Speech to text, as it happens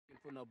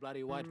for no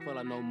bloody white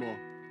fella no more.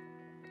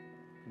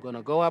 I'm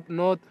gonna go up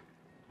north,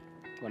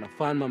 gonna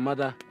find my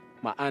mother,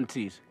 my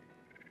aunties.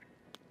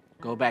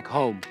 Go back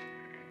home,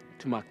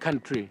 to my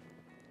country.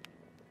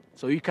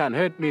 So you can't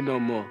hurt me no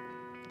more.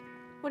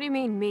 What do you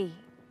mean, me?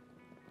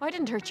 I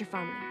didn't hurt your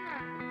family.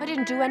 I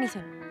didn't do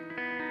anything.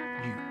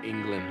 You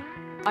England.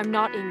 I'm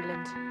not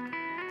England.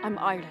 I'm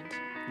Ireland.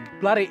 You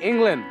bloody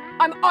England!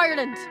 I'm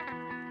Ireland!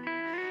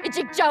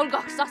 Ijig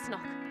jawlgach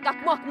sasnach, gach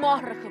mach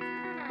mahrachum,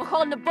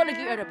 machal na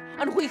bulligi Arab,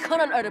 and hui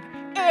khanan Arab,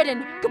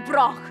 Eden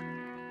gebrach.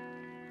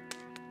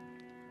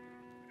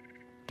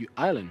 You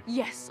Ireland?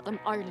 Yes, I'm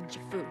Ireland,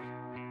 you fool.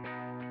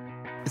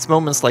 It's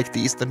moments like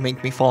these that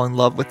make me fall in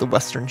love with the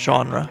Western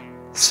genre.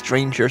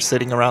 Strangers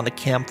sitting around a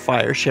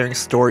campfire sharing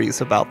stories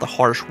about the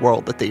harsh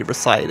world that they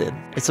reside in.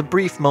 It's a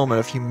brief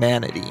moment of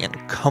humanity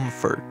and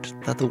comfort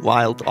that the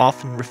wild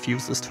often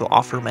refuses to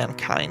offer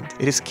mankind.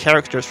 It is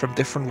characters from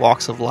different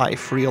walks of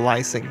life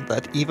realizing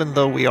that even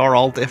though we are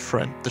all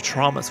different, the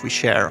traumas we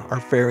share are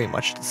very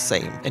much the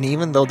same. And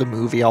even though the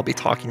movie I'll be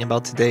talking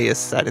about today is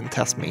set in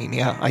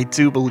Tasmania, I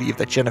do believe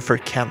that Jennifer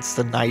Kent's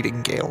The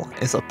Nightingale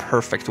is a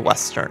perfect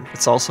Western.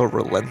 It's also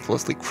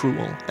relentlessly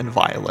cruel and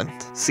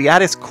violent. See,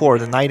 at its core,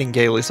 The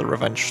Nightingale is a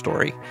revenge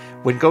story.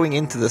 When going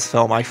into this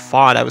film, I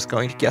thought I was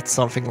going to get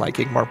something like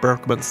Ingmar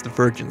Bergman's The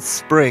Virgin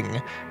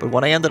Spring, but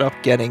what I ended up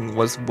getting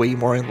was way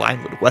more in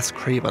line with Wes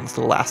Craven's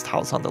The Last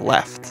House on the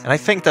Left. And I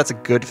think that's a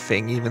good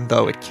thing, even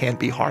though it can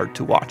be hard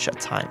to watch at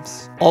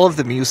times. All of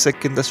the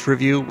music in this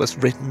review was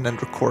written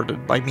and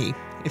recorded by me.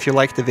 If you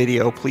liked the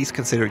video, please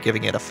consider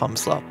giving it a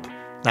thumbs up.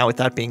 Now with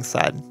that being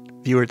said,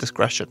 viewer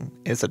discretion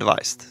is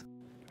advised.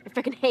 I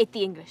freaking hate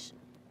the English.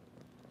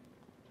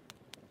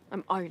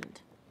 I'm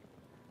Ireland.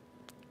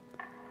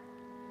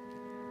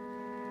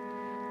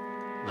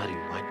 Bloody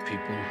white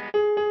people.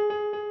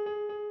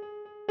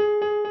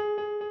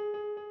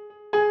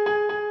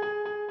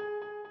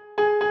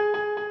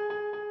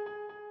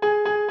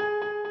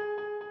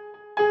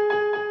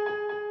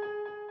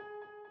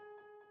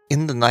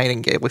 In The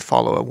Nightingale, we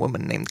follow a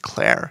woman named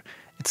Claire.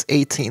 It's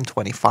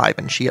 1825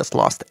 and she has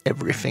lost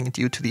everything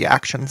due to the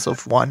actions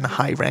of one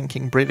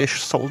high-ranking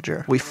British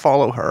soldier. We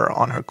follow her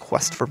on her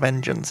quest for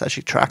vengeance as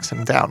she tracks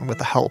him down with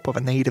the help of a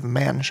native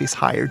man she's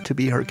hired to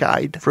be her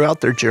guide.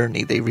 Throughout their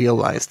journey, they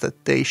realize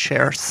that they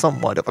share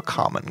somewhat of a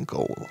common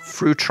goal.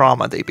 Through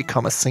trauma, they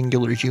become a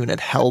singular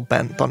unit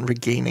hell-bent on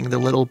regaining the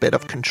little bit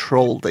of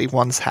control they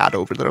once had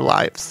over their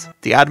lives.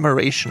 The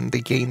admiration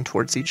they gain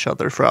towards each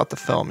other throughout the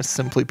film is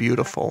simply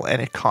beautiful,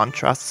 and it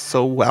contrasts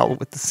so well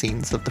with the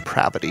scenes of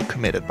depravity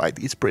committed by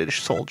these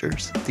British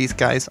soldiers. These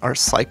guys are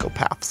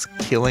psychopaths,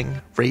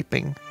 killing,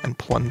 raping, and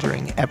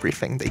plundering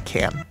everything they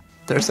can.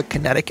 There's a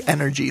kinetic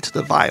energy to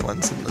the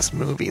violence in this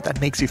movie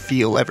that makes you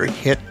feel every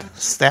hit,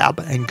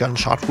 stab, and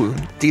gunshot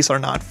wound. These are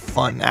not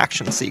fun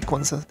action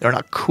sequences. They're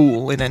not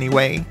cool in any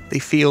way. They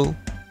feel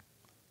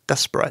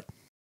desperate.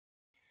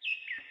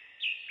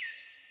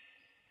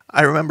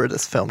 I remember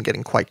this film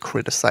getting quite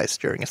criticized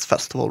during its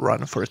festival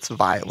run for its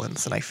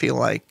violence, and I feel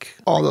like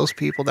all those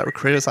people that were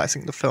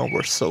criticizing the film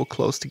were so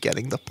close to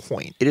getting the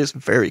point. It is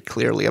very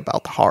clearly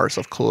about the horrors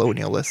of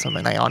colonialism,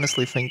 and I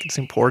honestly think it's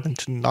important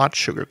to not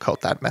sugarcoat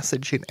that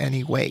message in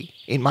any way.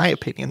 In my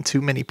opinion,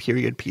 too many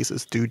period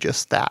pieces do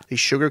just that. They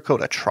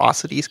sugarcoat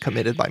atrocities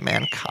committed by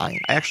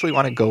mankind. I actually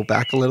want to go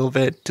back a little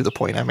bit to the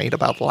point I made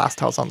about The Last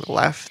House on the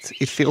Left.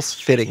 It feels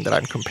fitting that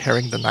I'm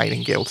comparing The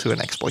Nightingale to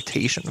an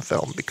exploitation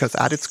film, because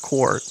at its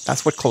core,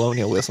 that's what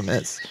colonialism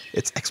is.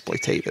 It's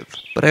exploitative.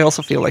 But I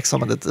also feel like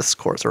some of the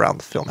discourse around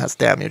the film has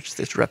damaged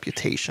its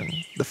reputation.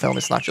 The film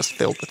is not just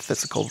filled with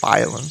physical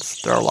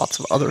violence, there are lots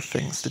of other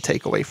things to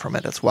take away from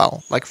it as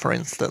well. Like for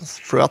instance,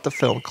 throughout the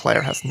film,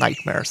 Claire has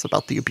nightmares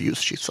about the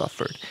abuse she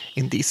suffered.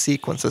 In these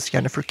sequences,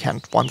 Jennifer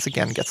Kent once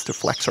again gets to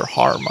flex her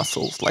horror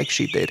muscles like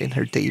she did in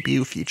her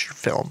debut feature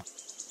film.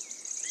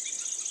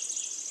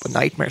 The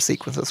nightmare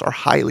sequences are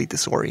highly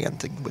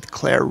disorienting, with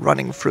Claire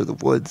running through the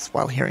woods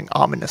while hearing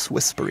ominous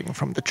whispering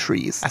from the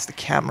trees as the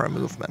camera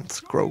movements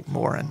grow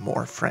more and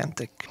more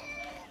frantic.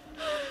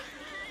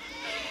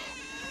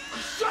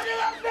 Shut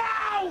it up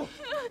now!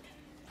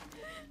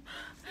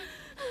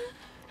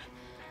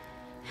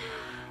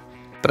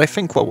 But I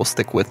think what will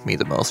stick with me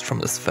the most from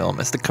this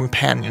film is the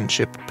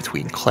companionship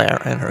between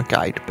Claire and her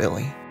guide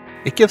Billy.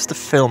 It gives the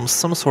film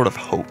some sort of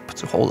hope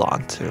to hold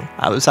on to.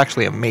 I was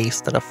actually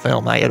amazed that a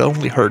film I had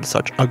only heard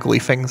such ugly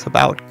things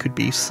about could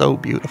be so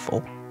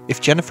beautiful. If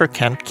Jennifer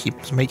Kent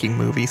keeps making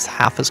movies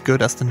half as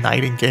good as The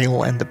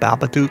Nightingale and The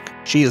Babadook,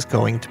 she is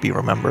going to be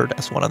remembered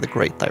as one of the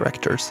great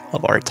directors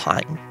of our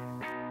time.